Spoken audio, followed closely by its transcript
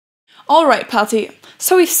Alright, Patty,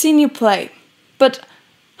 so we've seen you play. But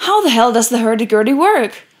how the hell does the hurdy-gurdy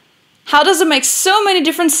work? How does it make so many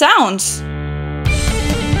different sounds?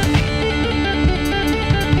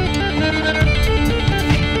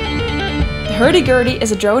 The hurdy-gurdy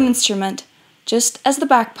is a drone instrument, just as the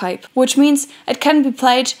bagpipe, which means it can be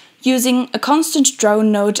played using a constant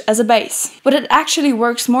drone note as a bass. But it actually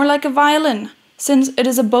works more like a violin, since it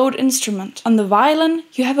is a bowed instrument. On the violin,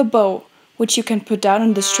 you have a bow, which you can put down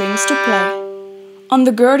on the strings to play. On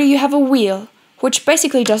the gurdy, you have a wheel, which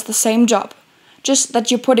basically does the same job, just that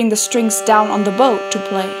you're putting the strings down on the bow to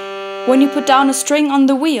play. When you put down a string on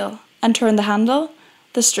the wheel and turn the handle,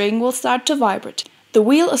 the string will start to vibrate. The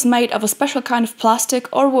wheel is made of a special kind of plastic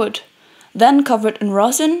or wood, then covered in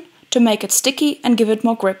rosin to make it sticky and give it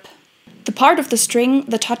more grip. The part of the string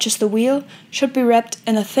that touches the wheel should be wrapped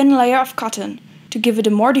in a thin layer of cotton to give it a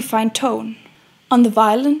more defined tone. On the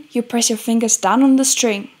violin, you press your fingers down on the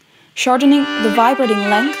string, shortening the vibrating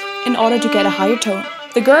length in order to get a higher tone.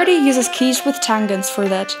 The gurdy uses keys with tangents for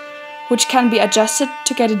that, which can be adjusted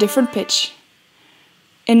to get a different pitch.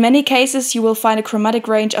 In many cases, you will find a chromatic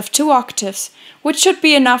range of 2 octaves, which should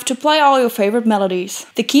be enough to play all your favorite melodies.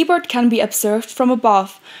 The keyboard can be observed from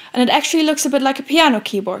above, and it actually looks a bit like a piano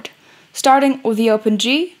keyboard, starting with the open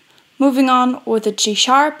G, moving on with the G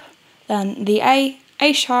sharp, then the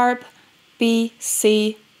A sharp, B,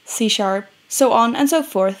 C, C sharp, so on and so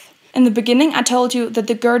forth. In the beginning I told you that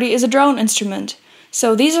the gurdy is a drone instrument,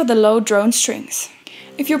 so these are the low drone strings.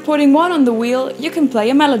 If you're putting one on the wheel, you can play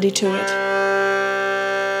a melody to it.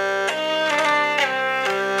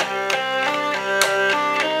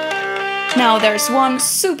 Now there's one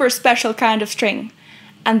super special kind of string,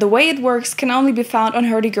 and the way it works can only be found on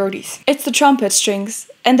hurdy-gurdies. It's the trumpet strings,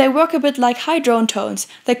 and they work a bit like high drone tones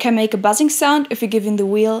that can make a buzzing sound if you're giving the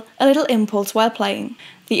wheel a little impulse while playing.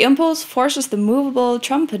 The impulse forces the movable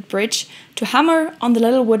trumpet bridge to hammer on the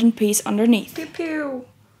little wooden piece underneath. Pew pew,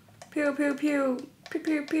 pew pew pew, pew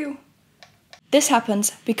pew pew. This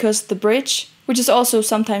happens because the bridge, which is also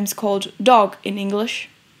sometimes called dog in English,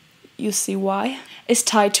 you see why, is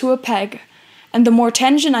tied to a peg, and the more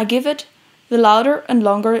tension I give it, the louder and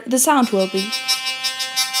longer the sound will be.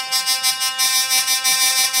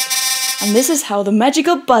 And this is how the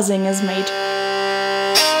magical buzzing is made.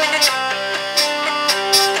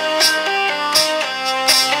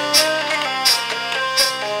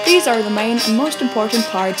 These are the main and most important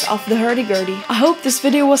parts of the hurdy-gurdy. I hope this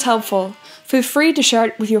video was helpful. Feel free to share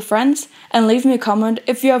it with your friends and leave me a comment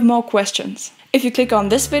if you have more questions. If you click on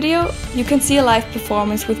this video, you can see a live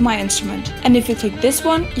performance with my instrument. And if you click this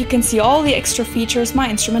one, you can see all the extra features my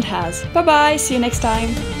instrument has. Bye bye, see you next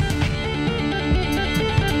time!